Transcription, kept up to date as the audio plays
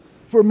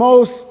For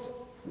most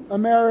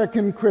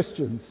American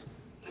Christians,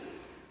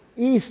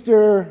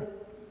 Easter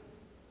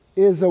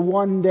is a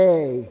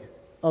one-day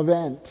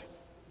event,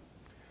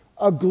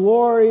 a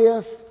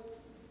glorious,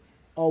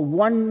 a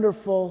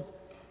wonderful,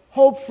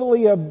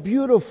 hopefully a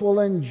beautiful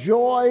and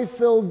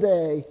joy-filled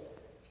day,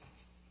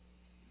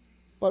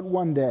 but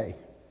one day.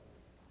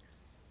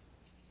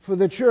 For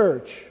the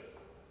church,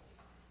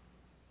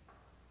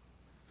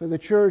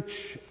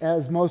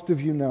 as most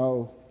of you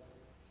know,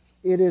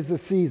 it is a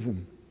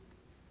season.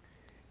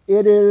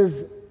 It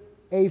is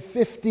a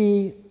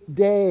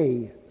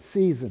 50-day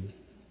season.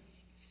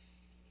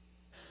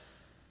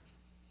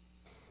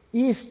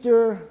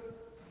 Easter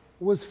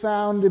was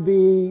found to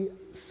be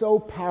so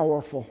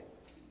powerful,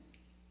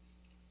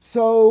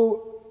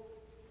 so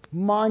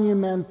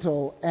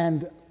monumental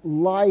and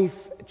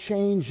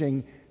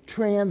life-changing,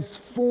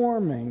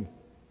 transforming,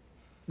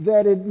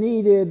 that it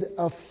needed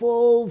a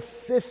full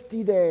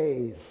 50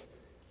 days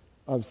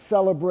of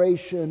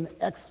celebration,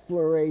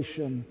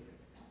 exploration,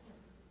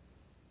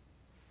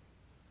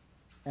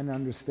 and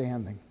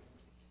understanding.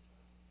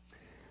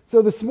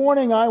 So this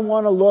morning I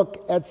want to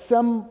look at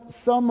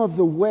some of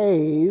the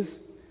ways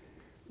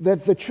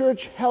that the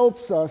church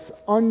helps us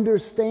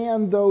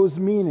understand those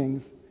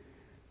meanings,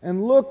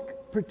 and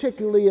look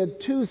particularly at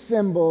two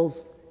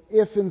symbols,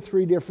 if in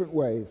three different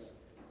ways.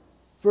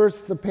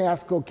 First, the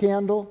Paschal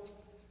candle,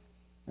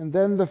 and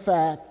then the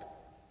fact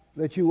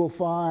that you will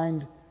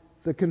find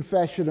the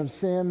confession of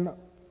sin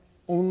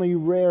only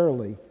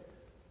rarely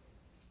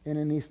in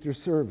an Easter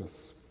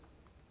service.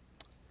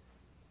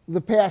 The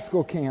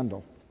Paschal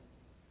candle.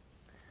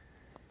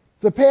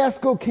 The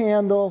Paschal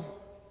candle,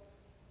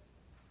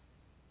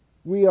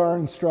 we are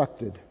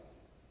instructed,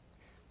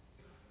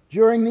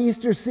 during the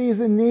Easter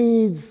season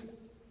needs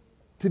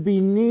to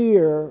be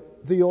near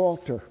the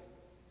altar,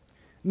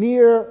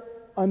 near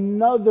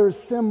another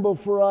symbol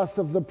for us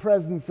of the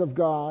presence of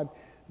God,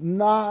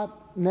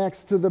 not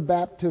next to the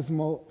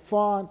baptismal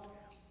font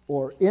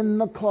or in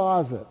the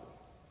closet,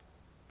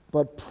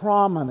 but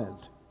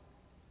prominent,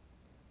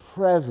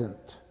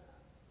 present.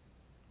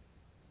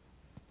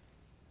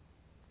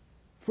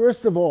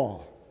 First of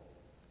all,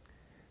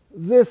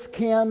 this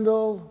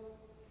candle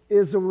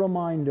is a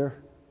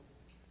reminder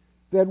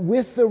that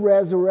with the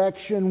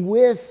resurrection,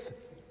 with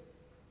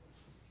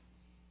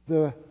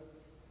the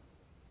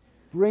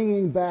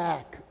bringing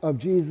back of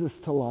Jesus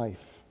to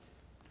life,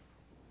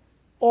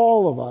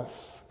 all of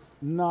us,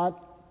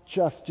 not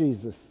just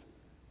Jesus,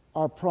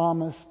 are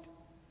promised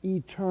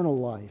eternal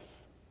life.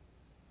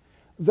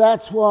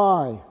 That's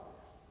why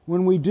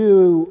when we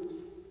do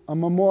a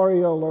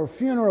memorial or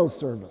funeral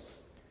service,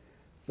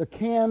 the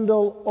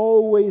candle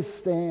always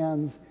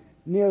stands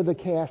near the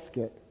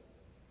casket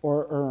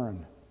or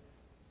urn,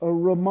 a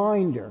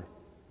reminder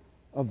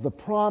of the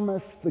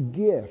promise, the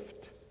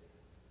gift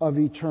of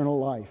eternal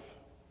life.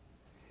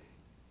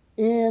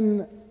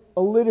 In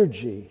a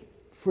liturgy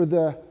for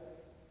the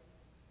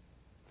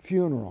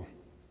funeral,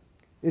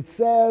 it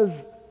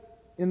says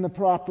in the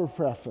proper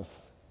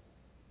preface,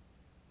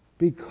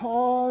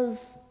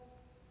 "Because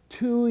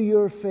to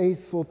your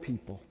faithful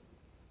people,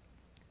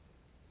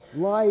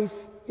 life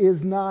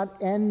is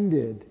not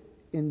ended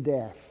in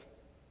death.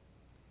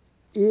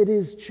 It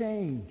is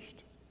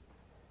changed.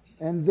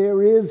 And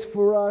there is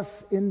for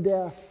us in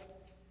death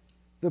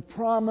the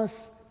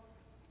promise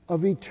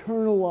of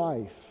eternal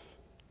life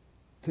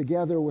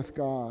together with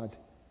God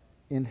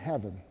in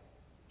heaven."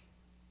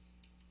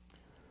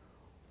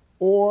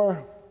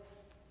 Or,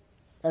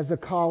 as a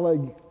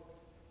colleague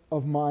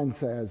of mine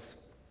says,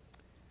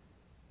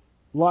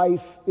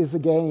 life is a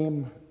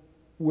game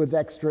with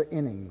extra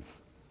innings.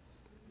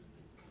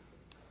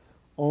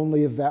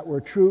 Only if that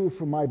were true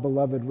for my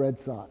beloved Red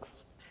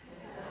Sox.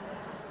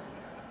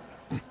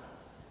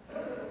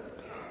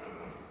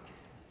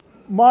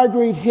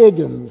 Marguerite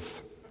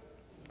Higgins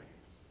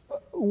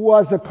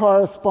was a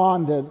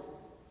correspondent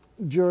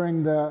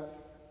during the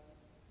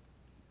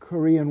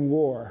Korean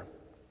War.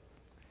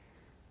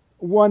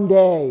 One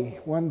day,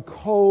 one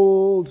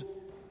cold,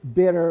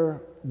 bitter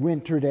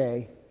winter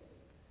day,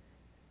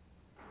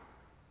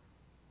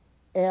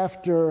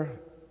 after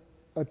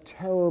a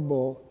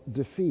terrible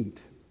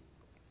defeat,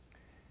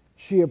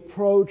 she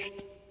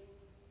approached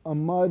a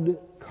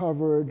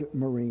mud-covered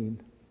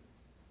Marine,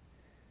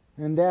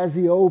 and as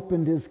he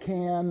opened his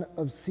can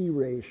of sea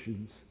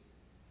rations,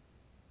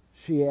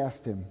 she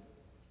asked him,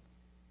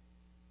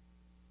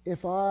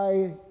 "If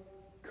I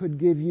could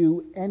give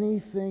you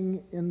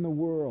anything in the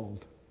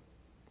world,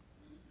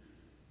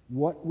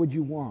 what would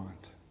you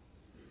want?"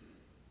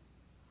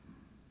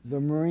 The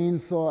Marine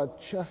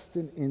thought just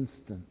an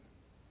instant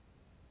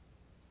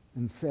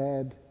and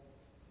said,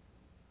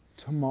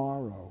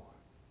 "Tomorrow.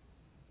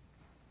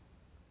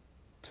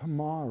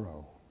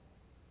 Tomorrow."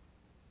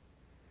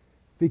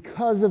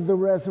 Because of the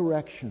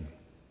resurrection,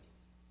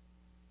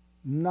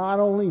 not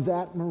only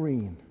that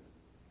Marine,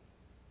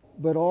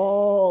 but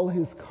all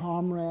his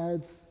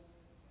comrades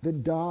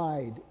that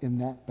died in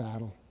that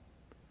battle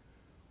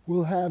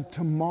will have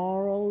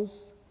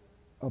tomorrows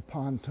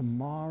upon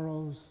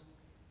tomorrows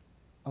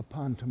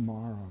upon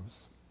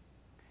tomorrows.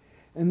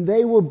 And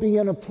they will be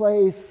in a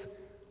place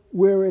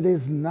where it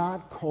is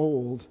not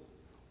cold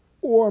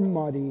or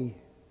muddy,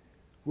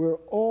 where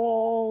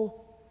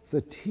all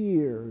the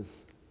tears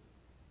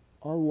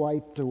are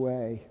wiped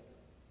away,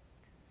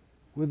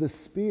 where the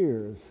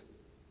spears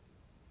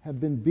have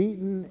been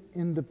beaten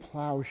into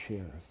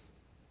plowshares,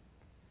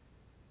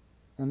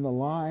 and the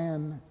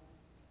lion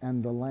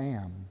and the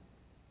lamb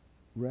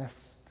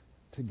rest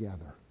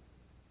together.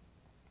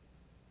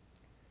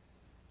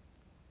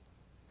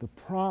 The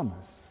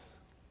promise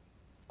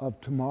of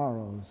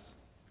tomorrows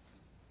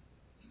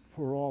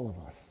for all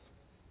of us.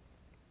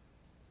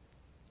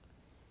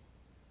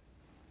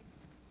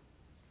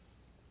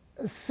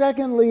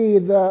 Secondly,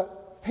 the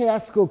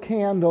Paschal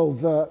candle,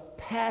 the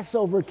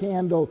Passover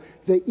candle,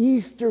 the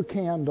Easter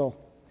candle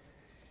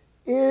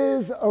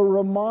is a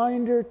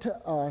reminder to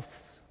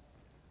us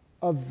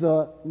of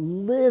the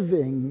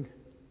living,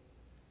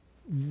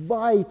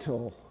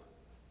 vital,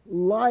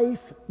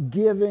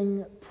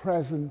 life-giving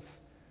presence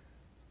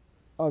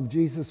of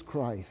Jesus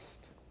Christ.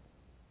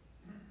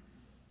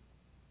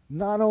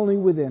 Not only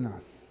within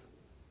us,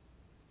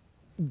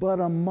 but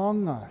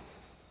among us.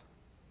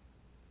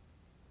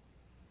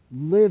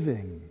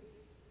 Living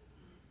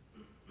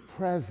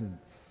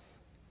presence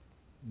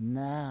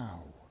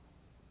now.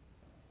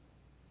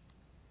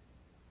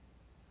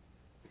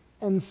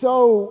 And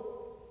so,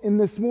 in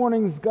this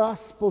morning's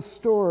gospel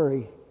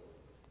story,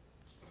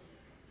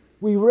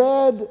 we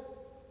read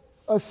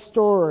a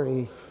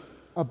story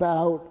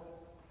about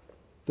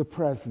the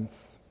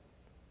presence.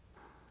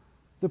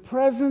 The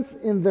presence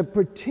in the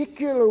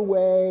particular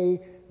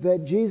way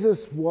that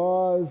Jesus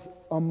was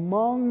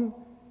among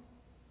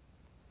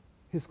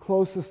his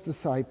closest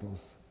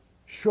disciples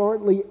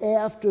shortly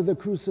after the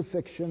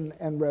crucifixion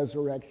and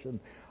resurrection.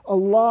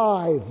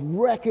 Alive,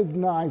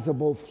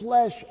 recognizable,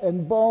 flesh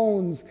and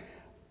bones,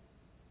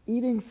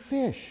 eating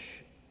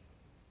fish,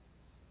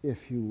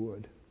 if you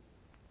would.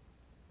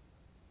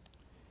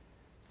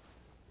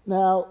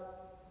 Now,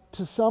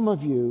 to some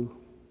of you,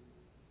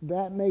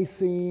 that may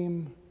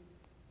seem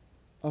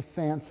a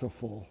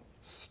fanciful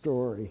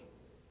story.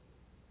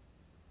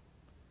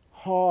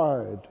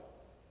 Hard,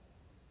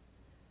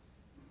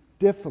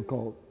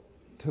 difficult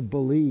to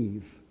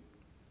believe,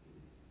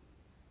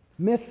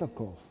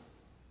 mythical.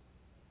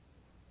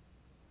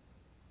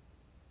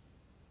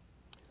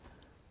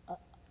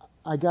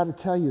 I got to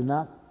tell you,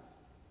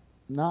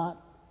 not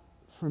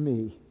for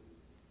me.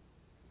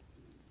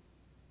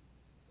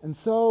 And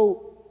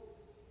so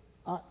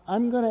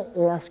I'm going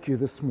to ask you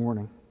this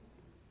morning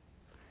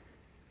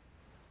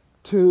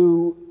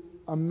to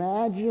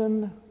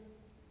imagine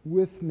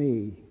with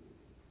me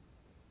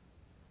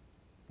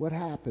what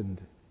happened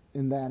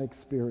in that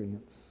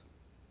experience.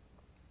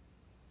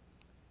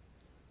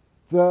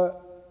 The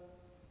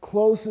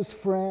closest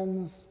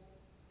friends,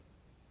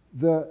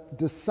 the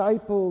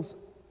disciples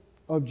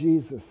of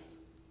Jesus,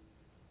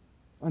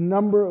 a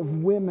number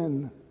of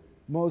women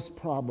most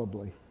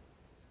probably,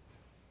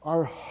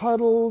 are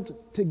huddled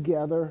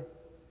together,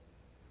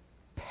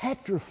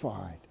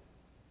 petrified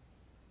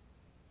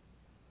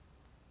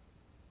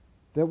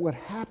that what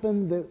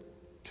happened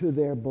to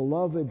their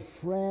beloved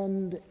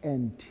friend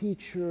and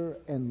teacher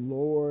and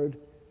Lord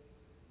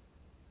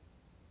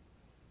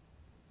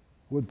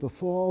would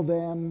befall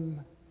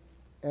them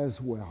as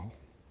well.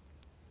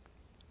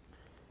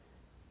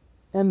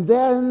 And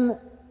then,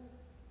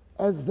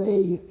 as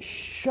they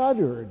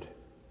shuddered,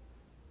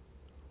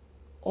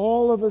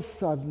 all of a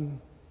sudden,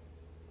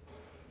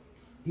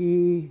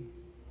 he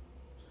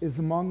is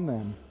among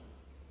them,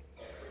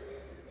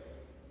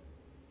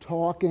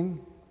 talking,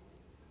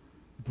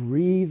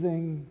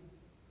 breathing,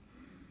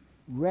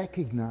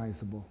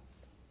 recognizable.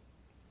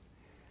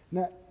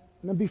 Now,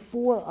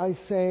 before I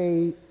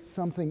say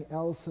something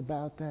else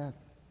about that,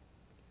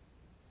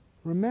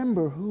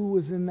 remember who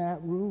was in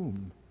that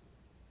room.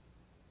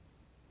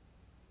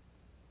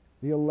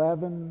 The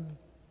 11,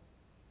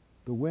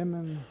 the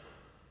women,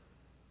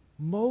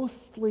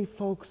 mostly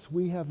folks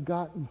we have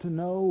gotten to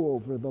know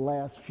over the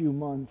last few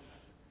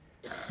months.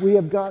 We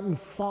have gotten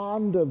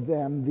fond of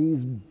them,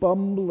 these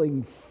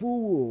bumbling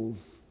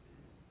fools,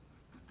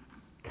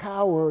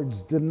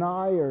 cowards,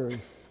 deniers.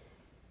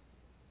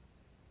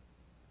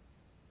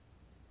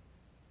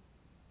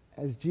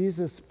 As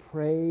Jesus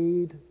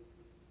prayed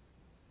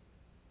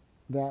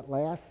that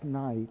last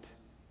night,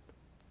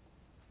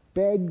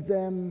 begged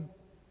them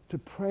to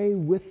pray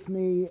with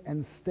me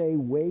and stay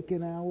awake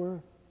an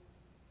hour,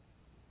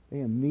 they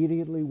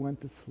immediately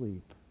went to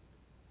sleep.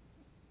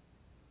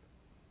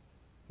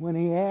 When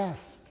he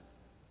asked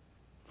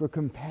for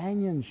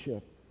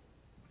companionship,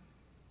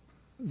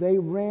 they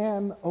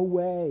ran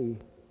away.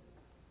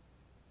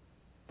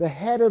 The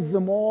head of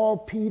them all,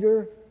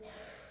 Peter,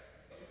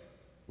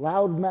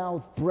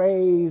 loudmouth,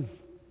 brave,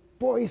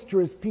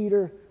 boisterous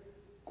Peter,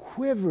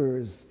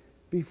 quivers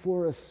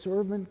before a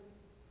servant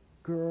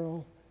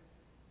girl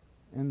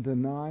and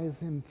denies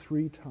him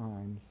 3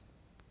 times.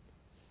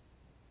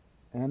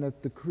 And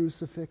at the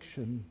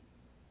crucifixion,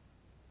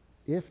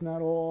 if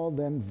not all,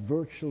 then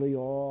virtually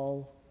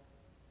all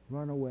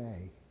run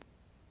away.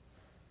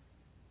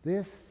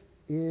 This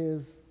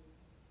is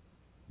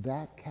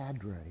that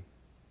cadre.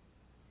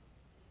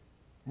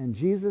 And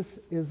Jesus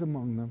is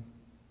among them.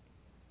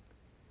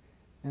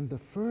 And the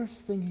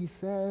first thing he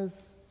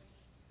says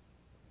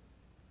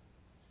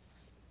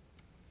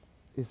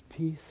is,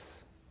 peace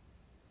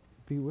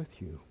be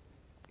with you.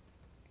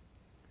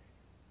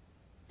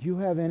 Do you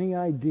have any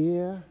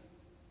idea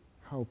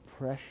how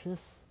precious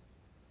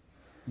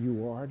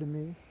you are to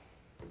me?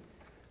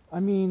 I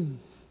mean,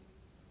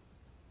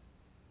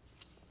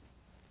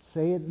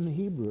 say it in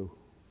Hebrew.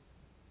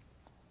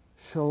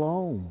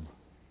 Shalom,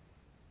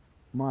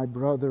 my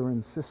brother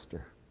and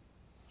sister.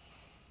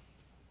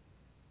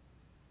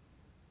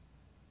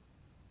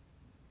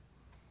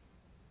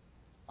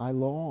 I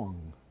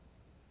long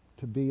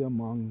to be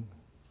among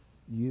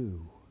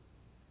you.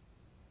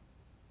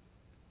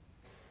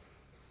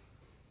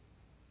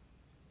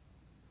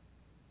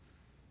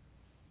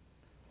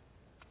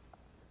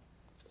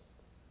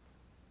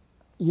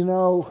 You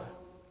know,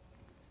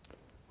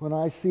 when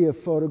I see a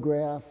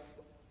photograph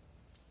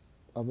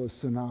of a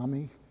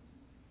tsunami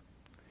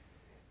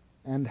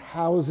and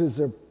houses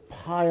are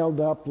piled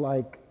up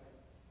like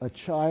a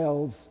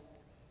child's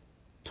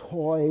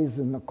toys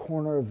in the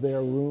corner of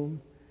their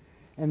room,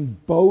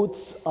 and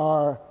boats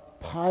are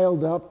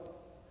piled up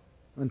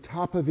on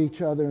top of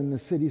each other in the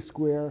city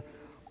square,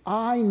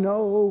 I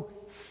know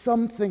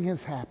something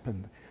has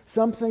happened.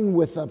 Something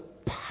with a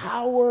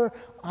power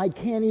I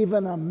can't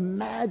even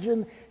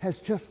imagine has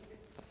just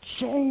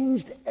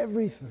changed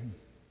everything.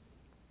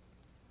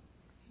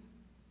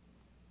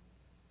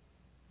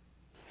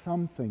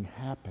 Something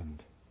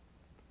happened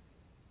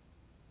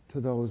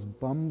to those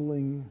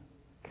bumbling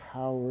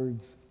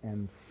cowards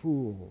and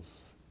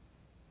fools.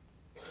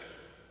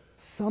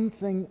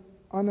 Something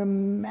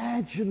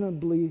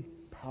unimaginably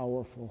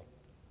powerful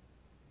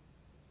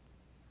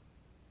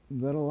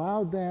that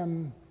allowed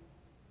them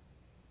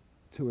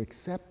to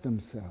accept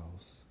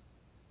themselves,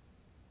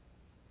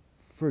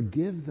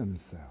 forgive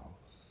themselves.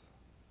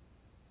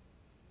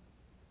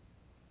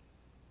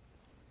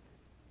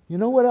 You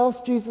know what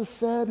else Jesus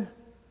said?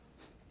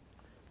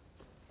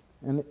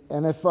 And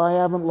if I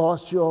haven't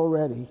lost you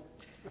already,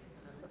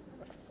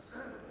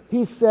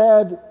 he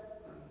said,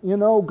 you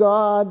know,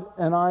 God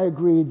and I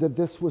agreed that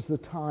this was the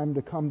time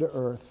to come to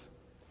earth,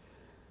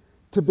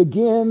 to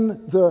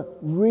begin the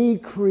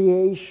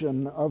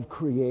recreation of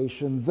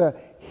creation, the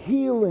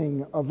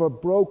healing of a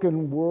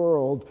broken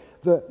world,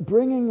 the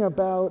bringing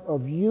about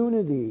of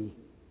unity.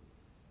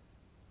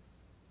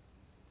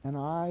 And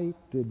I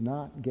did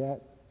not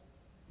get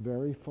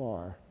very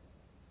far.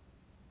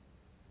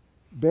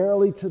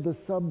 Barely to the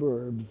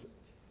suburbs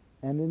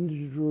and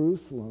into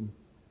Jerusalem.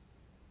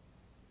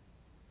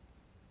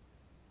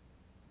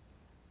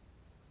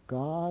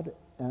 God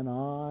and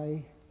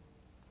I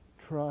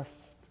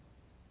trust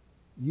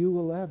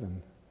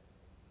U11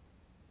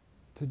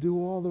 to do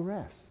all the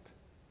rest.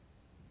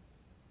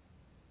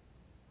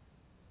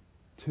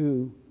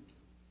 To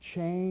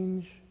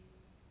change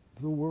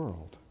the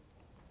world.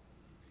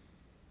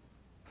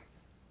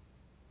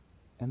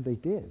 And they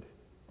did.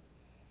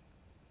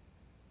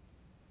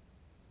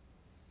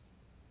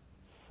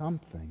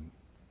 Something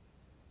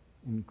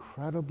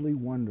incredibly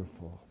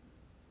wonderful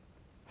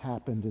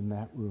happened in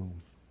that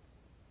room.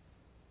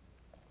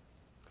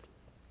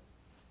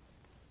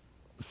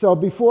 So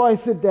before I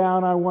sit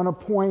down, I want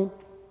to point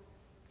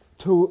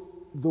to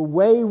the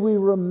way we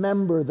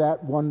remember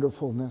that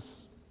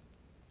wonderfulness.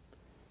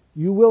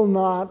 You will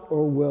not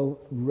or will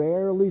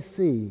rarely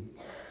see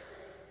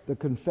the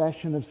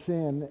confession of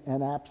sin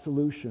and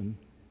absolution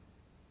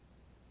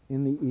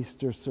in the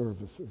Easter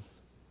services.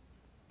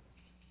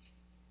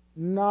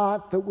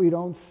 Not that we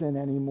don't sin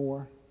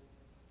anymore.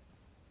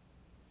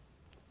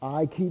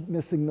 I keep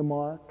missing the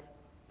mark.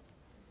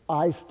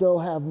 I still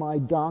have my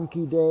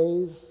donkey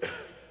days.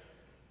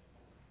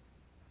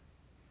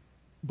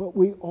 But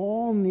we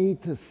all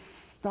need to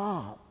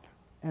stop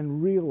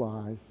and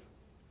realize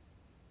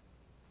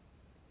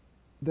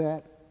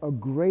that a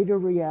greater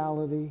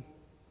reality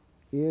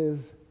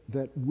is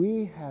that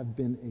we have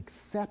been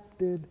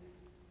accepted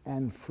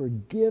and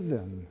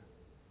forgiven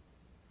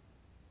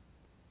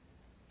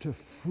to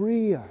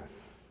free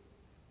us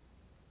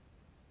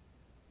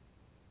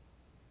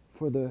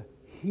for the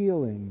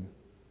healing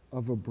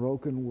of a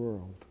broken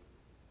world.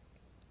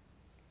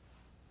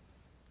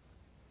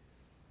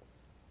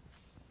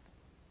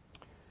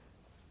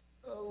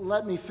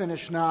 Let me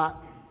finish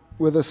not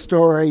with a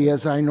story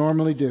as I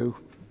normally do,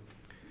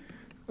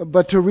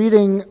 but to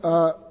reading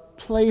a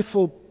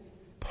playful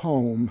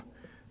poem.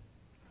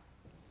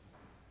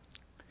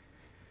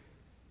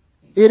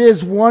 It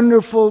is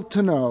wonderful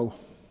to know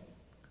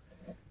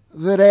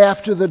that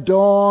after the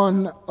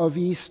dawn of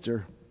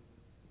Easter,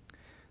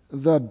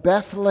 the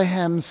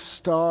Bethlehem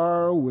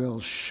star will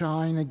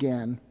shine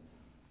again.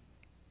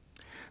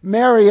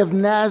 Mary of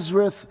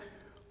Nazareth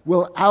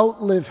will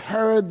outlive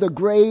Herod the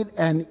Great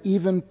and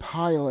even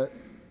Pilate.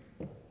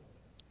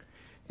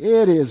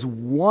 It is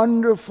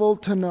wonderful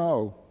to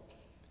know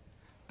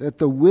that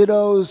the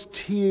widow's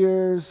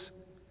tears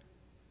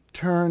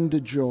turn to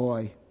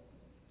joy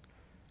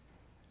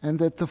and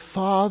that the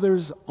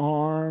Father's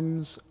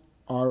arms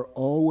are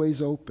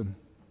always open.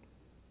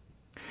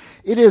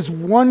 It is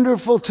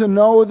wonderful to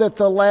know that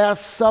the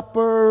Last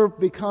Supper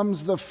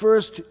becomes the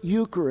first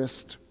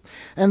Eucharist,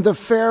 and the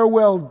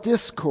farewell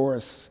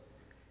discourse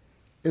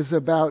is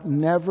about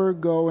never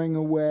going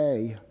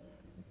away.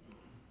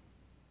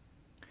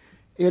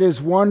 It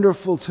is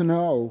wonderful to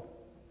know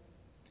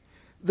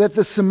that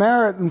the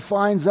Samaritan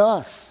finds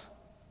us,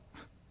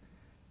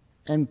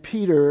 and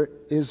Peter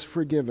is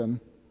forgiven.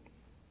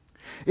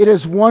 It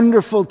is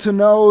wonderful to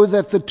know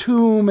that the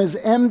tomb is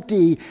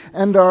empty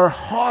and our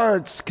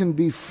hearts can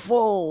be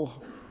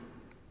full.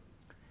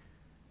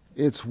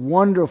 It's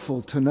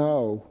wonderful to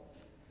know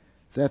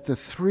that the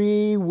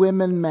three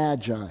women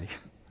magi,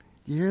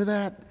 you hear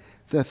that?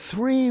 The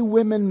three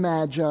women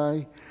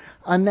magi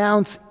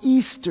announce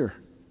Easter,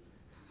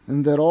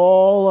 and that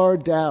all our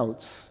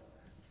doubts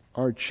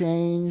are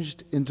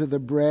changed into the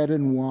bread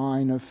and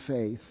wine of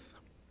faith.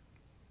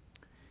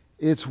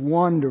 It's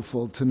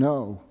wonderful to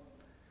know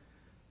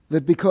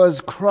that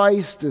because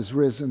Christ is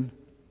risen,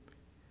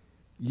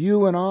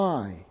 you and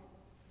I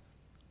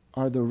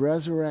are the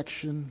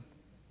resurrection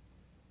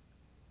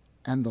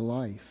and the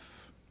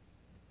life.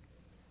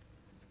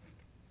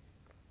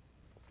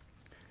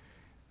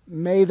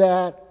 May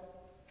that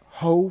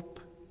hope,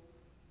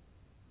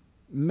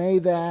 may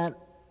that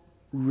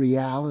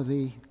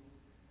reality,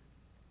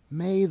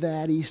 may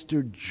that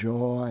Easter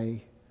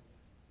joy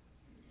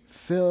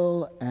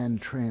fill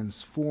and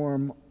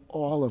transform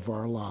all of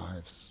our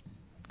lives.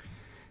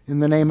 In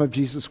the name of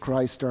Jesus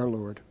Christ our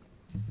Lord.